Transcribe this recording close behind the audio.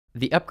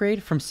The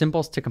upgrade from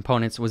symbols to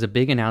components was a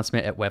big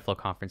announcement at Webflow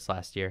conference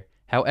last year.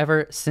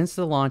 However, since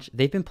the launch,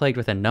 they've been plagued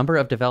with a number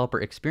of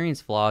developer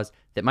experience flaws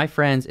that my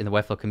friends in the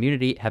Webflow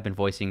community have been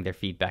voicing their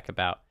feedback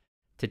about.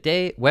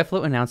 Today,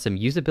 Webflow announced some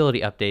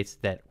usability updates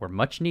that were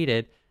much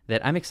needed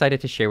that I'm excited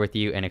to share with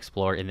you and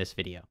explore in this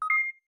video.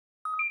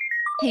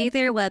 Hey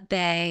there,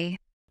 Webflow.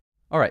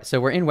 All right,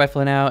 so we're in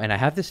Webflow now, and I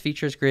have this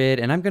features grid,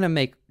 and I'm going to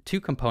make two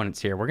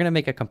components here. We're going to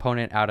make a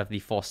component out of the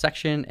full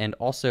section and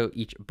also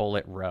each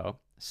bullet row.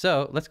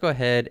 So let's go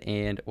ahead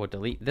and we'll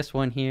delete this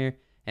one here,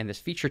 and this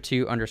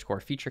feature2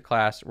 underscore feature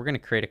class, we're going to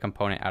create a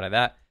component out of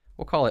that.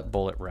 We'll call it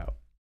bullet row,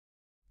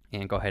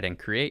 and go ahead and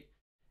create.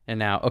 And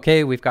now,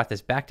 okay, we've got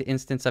this back to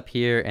instance up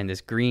here, and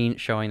this green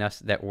showing us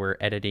that we're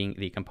editing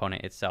the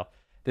component itself.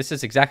 This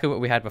is exactly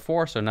what we had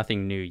before, so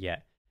nothing new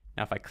yet.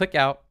 Now, if I click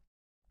out,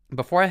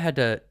 before I had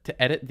to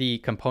edit the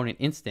component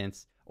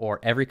instance or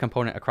every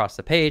component across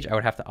the page, I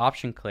would have to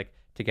option click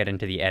to get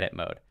into the edit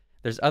mode.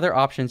 There's other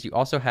options. You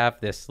also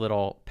have this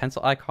little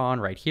pencil icon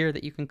right here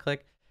that you can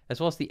click, as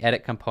well as the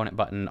edit component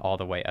button all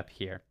the way up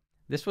here.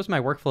 This was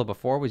my workflow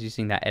before, was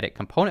using that edit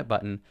component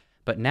button,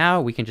 but now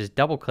we can just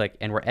double click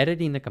and we're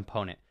editing the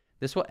component.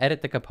 This will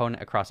edit the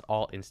component across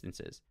all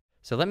instances.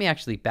 So let me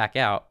actually back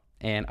out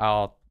and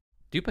I'll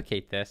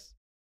duplicate this.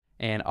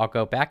 And I'll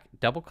go back,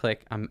 double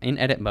click, I'm in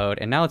edit mode.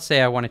 And now let's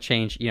say I want to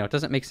change, it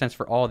doesn't make sense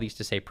for all of these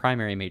to say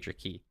primary major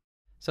key.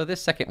 So this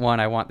second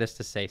one, I want this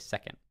to say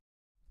second.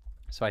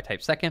 So I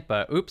type second,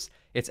 but oops,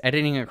 it's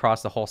editing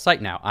across the whole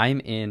site now. I'm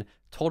in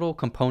total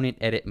component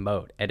edit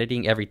mode,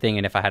 editing everything.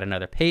 And if I had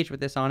another page with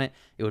this on it,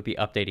 it would be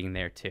updating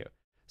there too.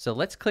 So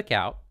let's click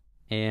out.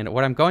 And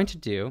what I'm going to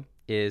do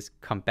is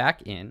come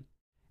back in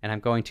and I'm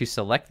going to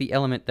select the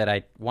element that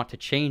I want to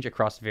change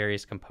across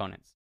various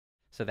components.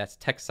 So that's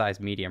text size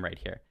medium right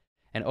here.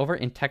 And over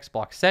in text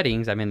block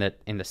settings, I'm in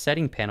the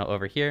setting panel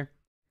over here.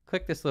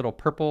 Click this little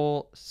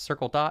purple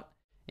circle dot,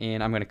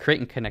 and I'm going to create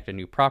and connect a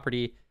new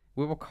property.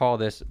 We will call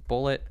this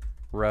bullet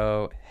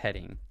row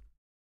heading.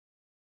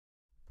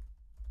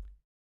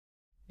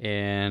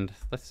 And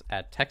let's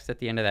add text at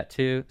the end of that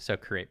too, so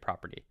create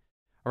property.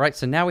 All right,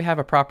 so now we have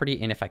a property,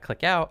 and if I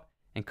click out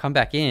and come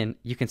back in,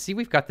 you can see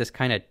we've got this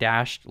kind of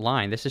dashed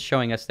line. This is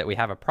showing us that we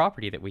have a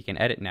property that we can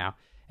edit now.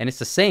 And it's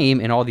the same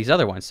in all these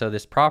other ones. So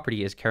this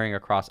property is carrying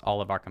across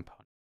all of our components.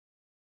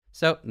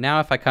 So now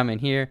if I come in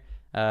here,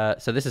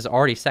 so this is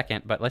already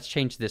second, but let's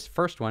change this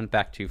first one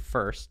back to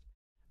first.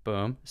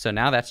 Boom. So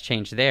now that's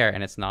changed there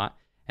and it's not.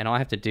 And all I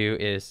have to do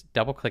is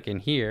double click in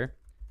here,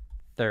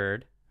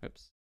 third,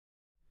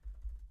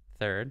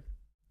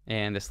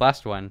 and this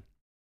last one,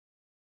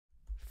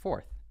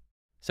 fourth.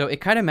 So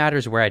it kind of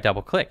matters where I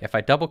double click. If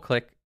I double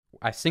click,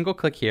 I single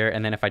click here,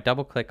 and then if I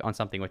double click on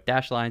something with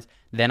dash lines,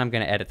 then I'm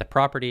going to edit the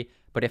property.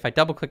 But if I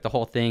double click the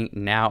whole thing,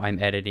 now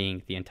I'm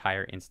editing the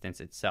entire instance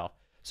itself.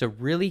 So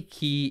really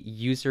key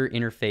user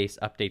interface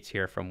updates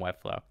here from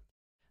Webflow.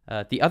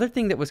 The other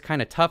thing that was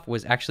kind of tough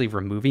was actually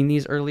removing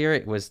these earlier.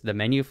 It was the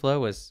menu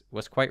flow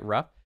was quite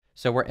rough.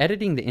 So we're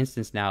editing the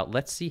instance now.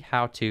 Let's see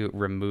how to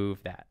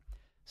remove that.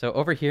 So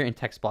over here in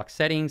text block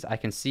settings, I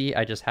can see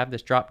I just have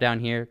this drop down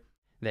here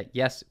that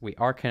yes, we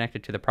are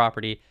connected to the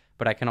property,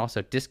 but I can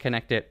also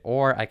disconnect it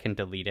or I can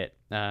delete it.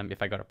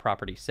 If I go to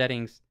property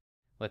settings,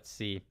 let's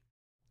see,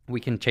 we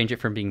can change it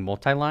from being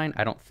multi-line.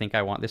 I don't think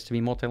I want this to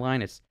be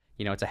multi-line. It's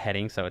a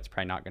heading, so it's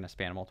probably not going to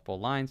span multiple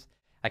lines.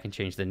 I can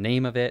change the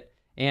name of it,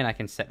 and I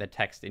can set the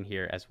text in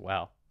here as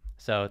well.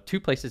 So two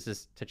places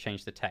is to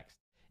change the text,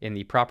 in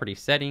the property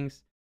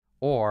settings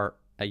or,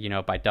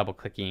 by double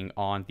clicking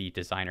on the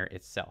designer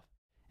itself.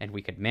 And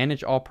we could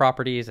manage all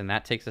properties, and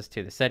that takes us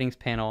to the settings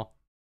panel.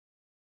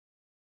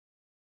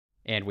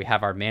 And we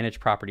have our manage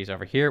properties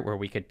over here where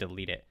we could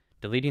delete it.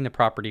 Deleting the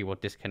property will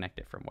disconnect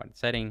it from one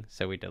setting,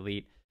 so we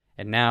delete.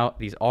 And now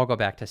these all go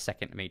back to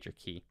second major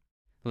key.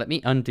 Let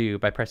me undo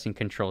by pressing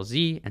Control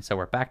Z, and so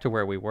we're back to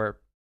where we were.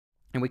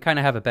 And we kind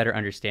of have a better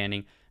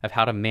understanding of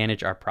how to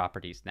manage our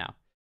properties now.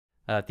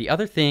 The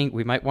other thing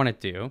we might want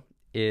to do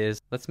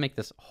is let's make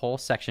this whole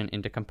section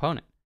into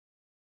component.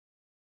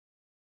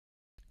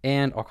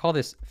 And I'll call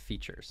this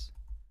features.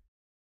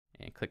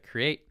 And click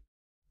create.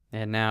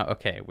 And now,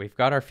 okay, we've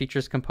got our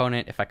features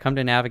component. If I come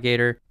to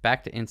Navigator,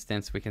 back to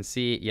instance, we can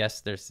see,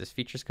 yes, there's this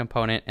features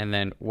component. And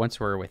then once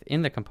we're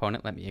within the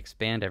component, let me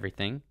expand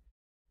everything.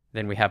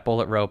 Then we have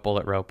bullet row,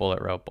 bullet row,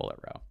 bullet row, bullet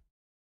row.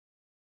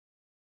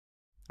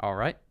 All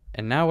right.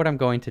 And now what I'm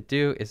going to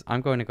do is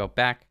I'm going to go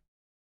back.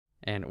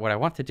 And what I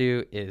want to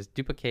do is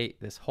duplicate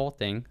this whole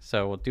thing.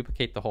 So we'll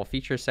duplicate the whole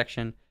features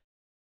section.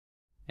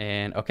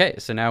 And okay,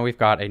 so now we've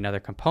got another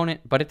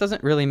component, but it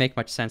doesn't really make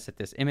much sense that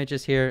this image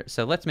is here.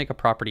 So let's make a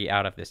property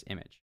out of this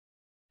image.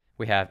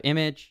 We have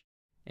image,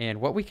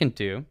 and what we can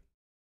do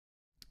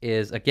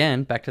is,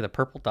 again, back to the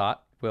purple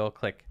dot, we'll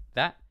click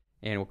that,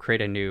 and we'll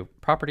create a new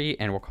property,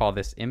 and we'll call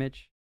this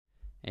image,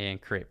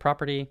 and create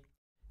property.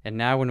 And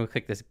now when we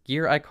click this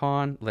gear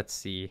icon, let's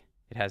see,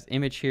 it has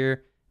image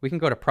here. We can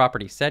go to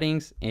property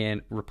settings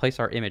and replace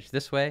our image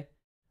this way,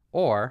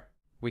 or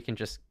we can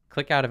just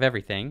click out of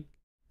everything.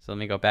 So let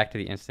me go back to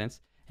the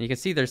instance, And you can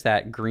see there's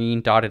that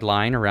green dotted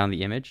line around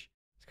the image.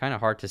 It's kind of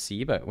hard to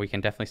see, but we can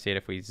definitely see it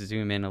if we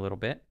zoom in a little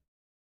bit.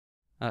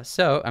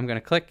 So I'm going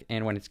to click,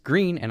 and when it's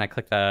green and I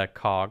click the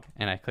cog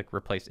and I click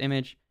replace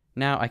image,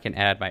 now I can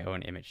add my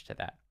own image to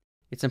that.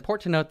 It's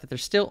important to note that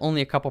there's still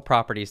only a couple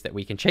properties that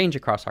we can change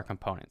across our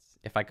components.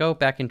 If I go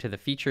back into the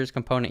features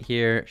component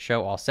here,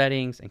 show all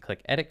settings, and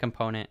click edit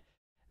component,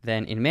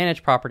 then in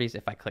manage properties,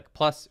 if I click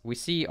plus, we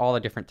see all the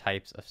different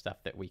types of stuff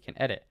that we can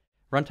edit.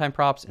 Runtime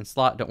props and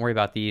slot, don't worry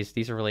about these.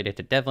 These are related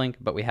to devlink,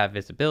 but we have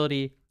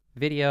visibility,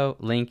 video,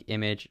 link,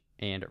 image,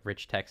 and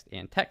rich text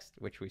and text,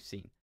 which we've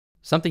seen.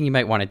 Something you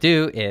might want to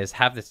do is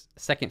have this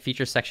second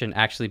feature section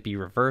actually be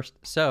reversed.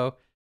 So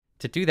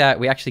to do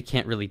that, we actually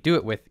can't really do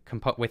it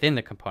within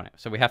the component.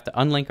 So we have to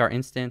unlink our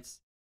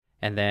instance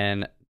and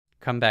then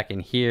come back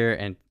in here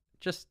and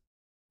just,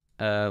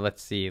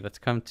 let's see, let's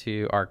come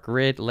to our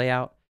grid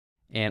layout,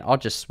 and I'll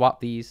just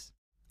swap these.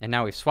 And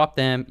now we've swapped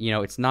them. You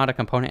know, it's not a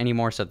component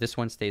anymore, so this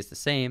one stays the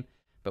same,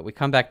 but we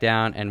come back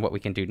down, and what we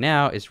can do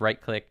now is right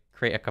click,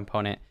 create a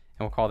component, and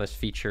we'll call this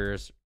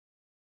features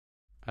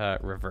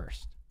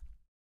reversed.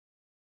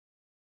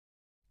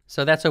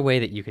 So that's a way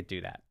that you could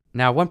do that.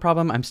 Now, one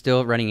problem I'm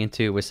still running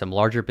into with some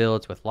larger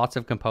builds with lots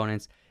of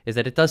components is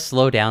that it does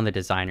slow down the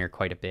designer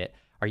quite a bit.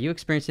 Are you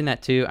experiencing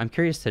that too? I'm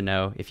curious to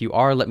know. If you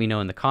are, let me know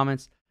in the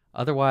comments.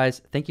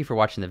 Otherwise, thank you for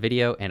watching the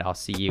video, and I'll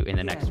see you in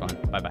the next one.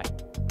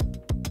 Bye-bye.